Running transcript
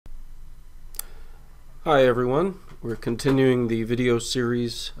Hi everyone, we're continuing the video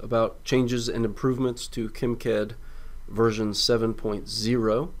series about changes and improvements to CHEMCAD version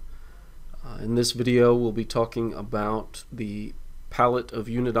 7.0. In this video we'll be talking about the palette of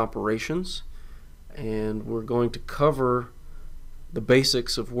unit operations, and we're going to cover the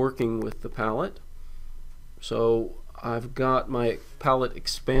basics of working with the palette. So I've got my palette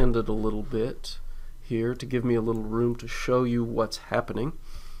expanded a little bit here to give me a little room to show you what's happening.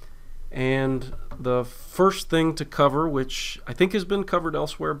 And the first thing to cover, which I think has been covered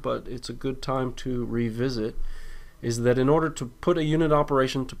elsewhere, but it's a good time to revisit, is that in order to put a unit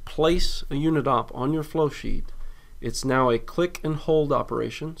operation, to place a UnitOp on your flow sheet, it's now a click and hold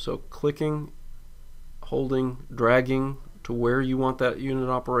operation. So clicking, holding, dragging to where you want that unit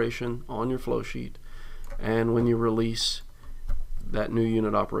operation on your flow sheet, and when you release, that new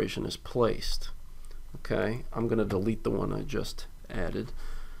unit operation is placed. Okay, I'm going to delete the one I just added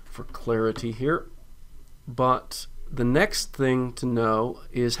for clarity here. But the next thing to know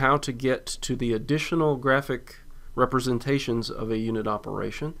is how to get to the additional graphic representations of a unit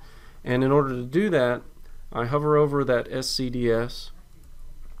operation. And in order to do that, I hover over that SCDS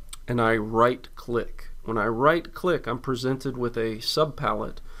and I right click. When I right click, I'm presented with a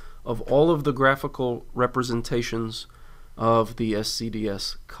subpalette of all of the graphical representations of the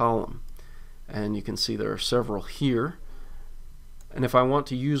SCDS column. And you can see there are several here. And if I want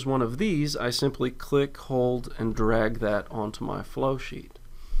to use one of these, I simply click, hold, and drag that onto my flow sheet.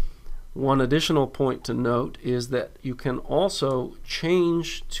 One additional point to note is that you can also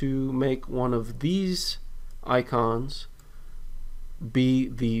change to make one of these icons be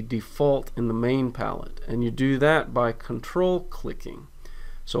the default in the main palette, and you do that by control clicking.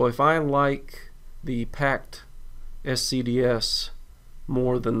 So if I like the packed SCDS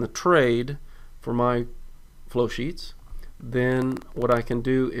more than the trade for my flow sheets, then what I can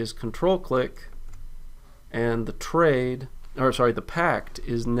do is control click, and the packed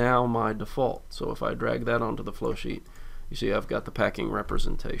is now my default. So if I drag that onto the flow sheet, you see I've got the packing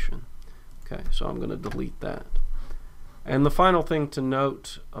representation. Okay, so I'm going to delete that. And the final thing to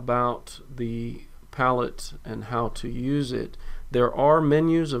note about the palette and how to use it, there are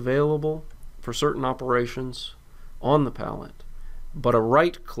menus available for certain operations on the palette, but a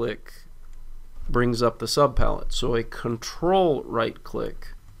right click brings up the subpalette. So a control right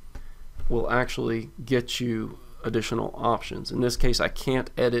click will actually get you additional options. In this case, I can't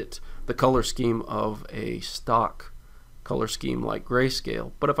edit the color scheme of a stock color scheme like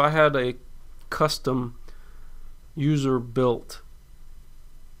grayscale, but if I had a custom user built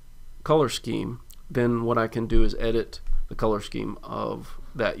color scheme, then what I can do is edit the color scheme of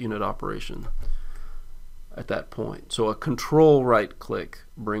that unit operation at that point. So a control right click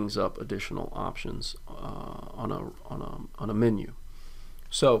brings up additional options on a menu.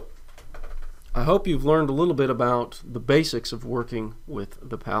 So I hope you've learned a little bit about the basics of working with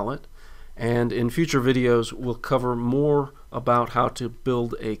the palette, and in future videos we'll cover more about how to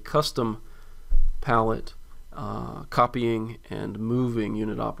build a custom palette, copying and moving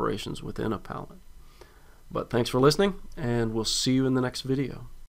unit operations within a palette. But thanks for listening, and we'll see you in the next video.